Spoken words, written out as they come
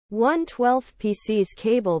1/12 PC's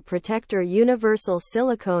Cable Protector Universal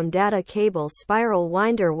Silicone Data Cable Spiral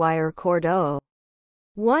Winder Wire Cord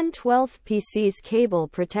 1/12 PC's Cable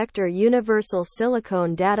Protector Universal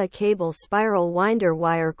Silicone Data Cable Spiral Winder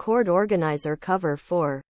Wire Cord Organizer Cover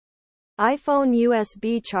for iPhone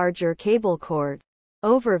USB Charger Cable Cord.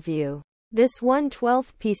 Overview. This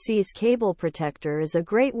 1/12 PC's cable protector is a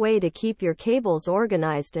great way to keep your cables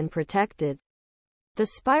organized and protected. The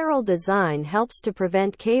spiral design helps to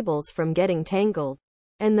prevent cables from getting tangled,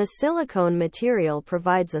 and the silicone material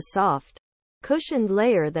provides a soft, cushioned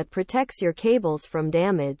layer that protects your cables from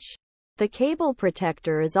damage. The cable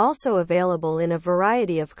protector is also available in a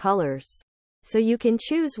variety of colors, so you can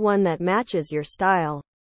choose one that matches your style.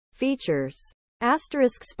 Features.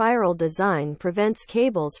 Spiral design prevents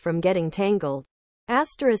cables from getting tangled.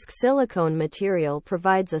 Silicone material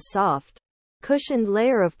provides a soft, cushioned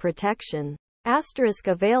layer of protection.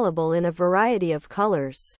 Available in a variety of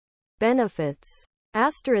colors. Benefits.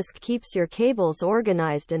 Keeps your cables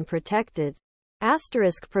organized and protected.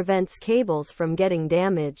 Prevents cables from getting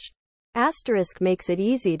damaged. Makes it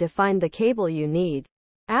easy to find the cable you need.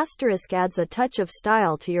 Adds a touch of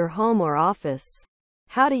style to your home or office.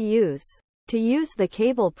 How to use. To use the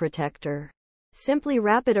cable protector, simply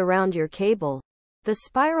wrap it around your cable. The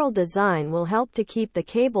spiral design will help to keep the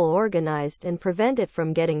cable organized and prevent it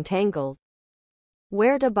from getting tangled.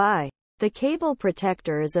 Where to buy. The cable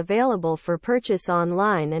protector is available for purchase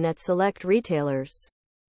online and at select retailers.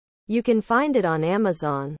 You can find it on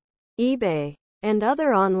Amazon, eBay, and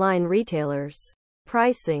other online retailers.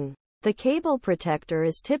 Pricing. The cable protector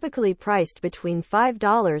is typically priced between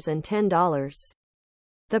 $5 and $10.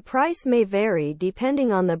 The price may vary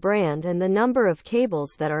depending on the brand and the number of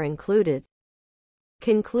cables that are included.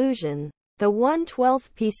 Conclusion. The 1/12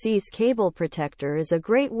 PC's cable protector is a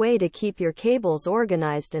great way to keep your cables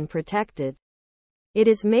organized and protected. It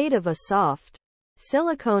is made of a soft,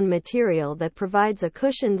 silicone material that provides a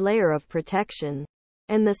cushioned layer of protection,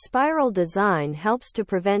 and the spiral design helps to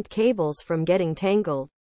prevent cables from getting tangled.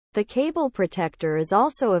 The cable protector is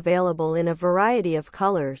also available in a variety of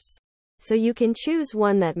colors, so you can choose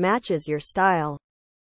one that matches your style.